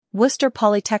Worcester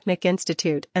Polytechnic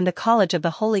Institute and the College of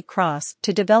the Holy Cross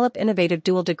to develop innovative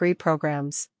dual degree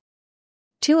programs.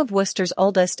 Two of Worcester's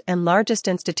oldest and largest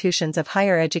institutions of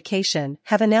higher education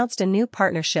have announced a new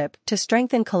partnership to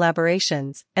strengthen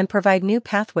collaborations and provide new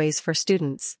pathways for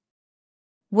students.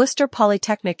 Worcester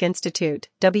Polytechnic Institute,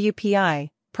 WPI,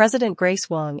 President Grace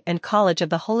Wang and College of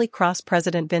the Holy Cross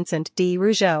President Vincent D.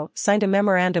 Rougeau signed a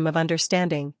memorandum of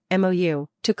understanding, MOU,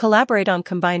 to collaborate on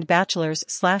combined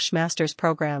bachelor's/master's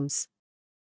programs.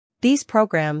 These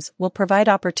programs will provide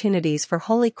opportunities for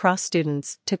Holy Cross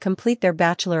students to complete their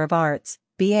Bachelor of Arts,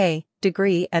 BA,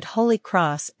 degree at Holy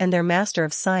Cross and their Master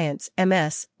of Science,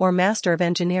 MS, or Master of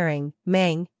Engineering,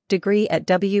 MEng, degree at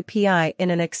WPI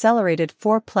in an accelerated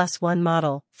 4+1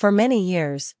 model. For many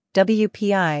years,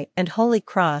 WPI and Holy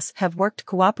Cross have worked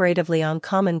cooperatively on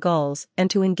common goals and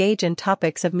to engage in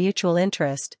topics of mutual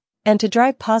interest, and to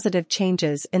drive positive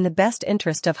changes in the best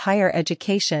interest of higher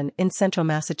education in Central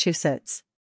Massachusetts.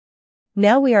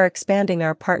 Now we are expanding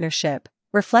our partnership,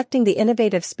 reflecting the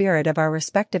innovative spirit of our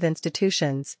respective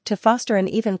institutions to foster an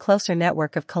even closer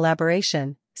network of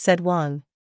collaboration, said Wang.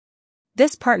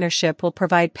 This partnership will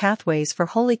provide pathways for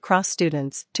Holy Cross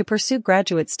students to pursue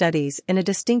graduate studies in a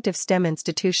distinctive STEM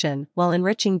institution while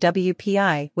enriching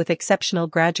WPI with exceptional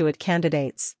graduate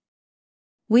candidates.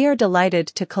 We are delighted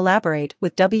to collaborate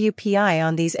with WPI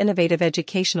on these innovative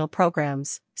educational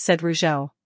programs, said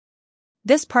Rougeau.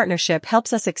 This partnership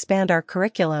helps us expand our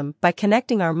curriculum by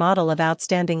connecting our model of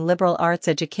outstanding liberal arts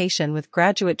education with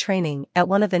graduate training at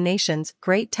one of the nation's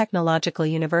great technological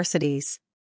universities.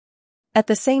 At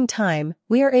the same time,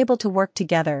 we are able to work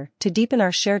together to deepen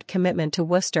our shared commitment to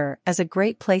Worcester as a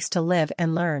great place to live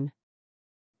and learn.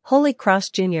 Holy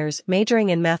Cross juniors majoring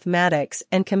in mathematics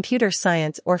and computer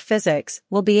science or physics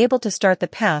will be able to start the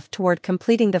path toward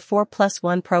completing the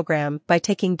 4+1 program by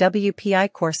taking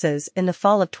WPI courses in the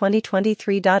fall of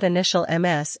 2023. Initial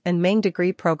MS and MEng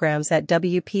degree programs at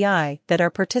WPI that are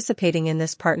participating in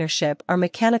this partnership are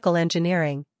mechanical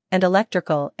engineering and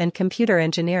electrical and computer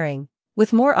engineering,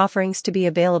 with more offerings to be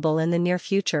available in the near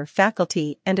future.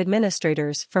 Faculty and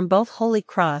administrators from both Holy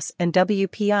Cross and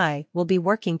WPI will be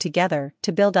working together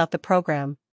to build out the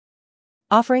program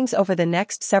offerings over the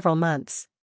next several months.